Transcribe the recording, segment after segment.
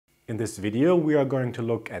In this video we are going to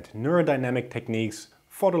look at neurodynamic techniques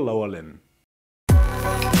for the lower limb.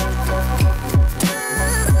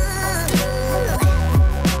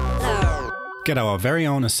 Get our very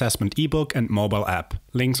own assessment ebook and mobile app.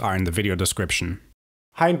 Links are in the video description.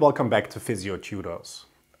 Hi and welcome back to Physiotutors.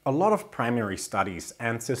 A lot of primary studies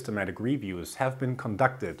and systematic reviews have been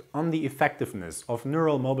conducted on the effectiveness of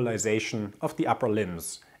neural mobilization of the upper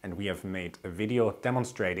limbs, and we have made a video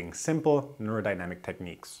demonstrating simple neurodynamic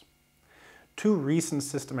techniques. Two recent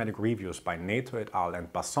systematic reviews by Neto et al.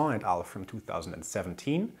 And Basson et al. From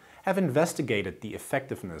 2017 have investigated the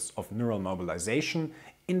effectiveness of neural mobilization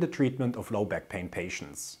in the treatment of low back pain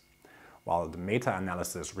patients. While the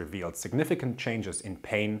meta-analysis revealed significant changes in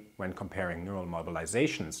pain when comparing neural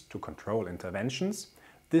mobilizations to control interventions,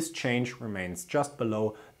 this change remains just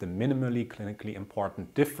below the minimally clinically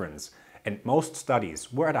important difference, and most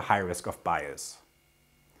studies were at a high risk of bias.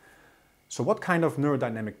 So what kind of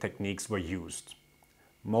neurodynamic techniques were used?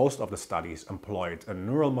 Most of the studies employed a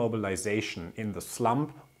neural mobilization in the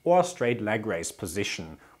slump or straight leg raise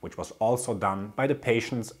position, which was also done by the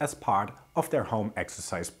patients as part of their home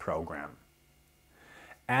exercise program.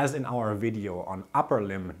 As in our video on upper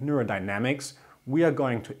limb neurodynamics, we are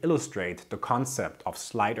going to illustrate the concept of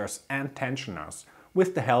sliders and tensioners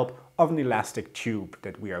with the help of an elastic tube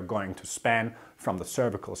that we are going to span from the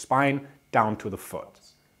cervical spine down to the foot.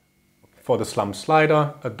 For the slump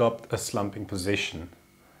slider, adopt a slumping position.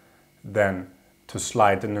 Then, to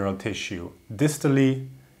slide the neural tissue distally,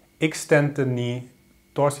 extend the knee,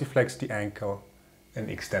 dorsiflex the ankle and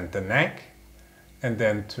extend the neck. And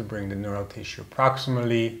then to bring the neural tissue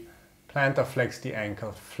proximally, plantar flex the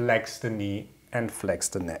ankle, flex the knee and flex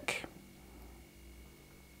the neck.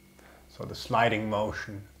 So the sliding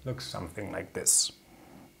motion looks something like this.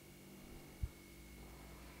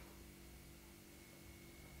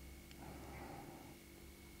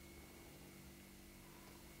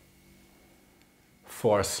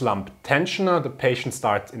 For a slump tensioner, the patient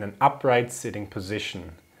starts in an upright sitting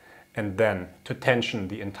position, and then to tension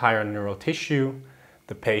the entire neural tissue,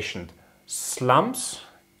 the patient slumps,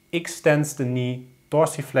 extends the knee,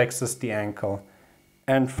 dorsiflexes the ankle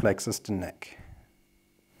and flexes the neck.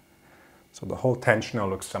 So the whole tensioner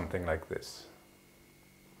looks something like this.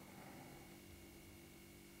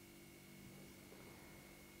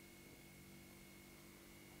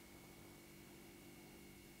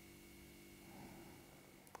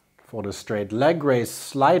 For the straight leg raise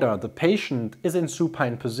slider, the patient is in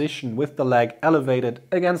supine position with the leg elevated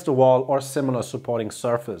against a wall or similar supporting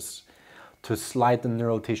surface. To slide the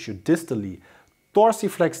neural tissue distally,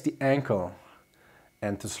 dorsiflex the ankle,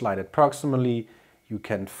 and to slide it proximally, you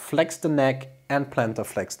can flex the neck and plantar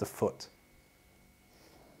flex the foot.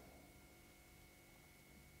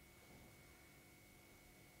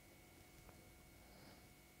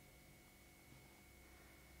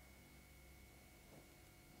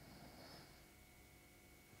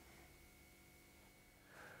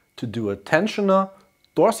 To do a tensioner,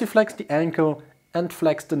 dorsiflex the ankle and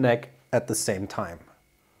flex the neck at the same time.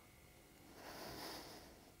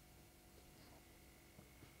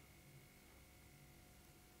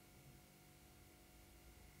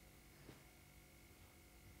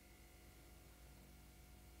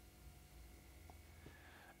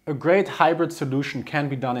 A great hybrid solution can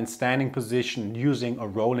be done in standing position using a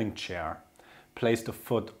rolling chair. Place the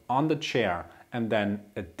foot on the chair, and then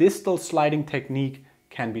a distal sliding technique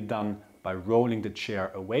can be done by rolling the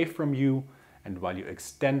chair away from you, and while you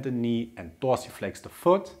extend the knee and dorsiflex the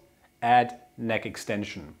foot, add neck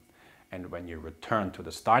extension. And when you return to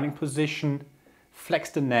the starting position, flex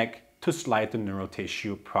the neck to slide the neural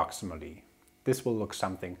tissue proximally. This will look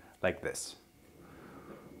something like this.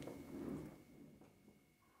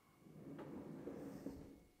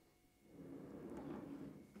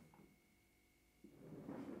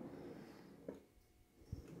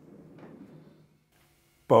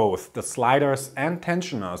 Both the sliders and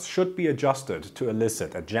tensioners should be adjusted to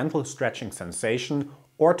elicit a gentle stretching sensation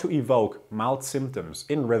or to evoke mild symptoms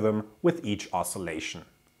in rhythm with each oscillation.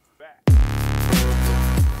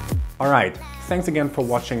 Alright, thanks again for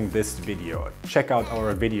watching this video. Check out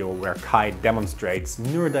our video where Kai demonstrates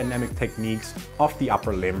neurodynamic techniques of the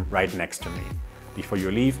upper limb right next to me. Before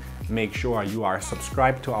you leave, make sure you are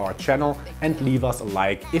subscribed to our channel and leave us a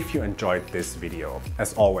like if you enjoyed this video.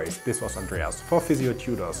 As always, this was Andreas for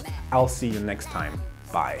Physiotutors. I'll see you next time.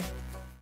 Bye.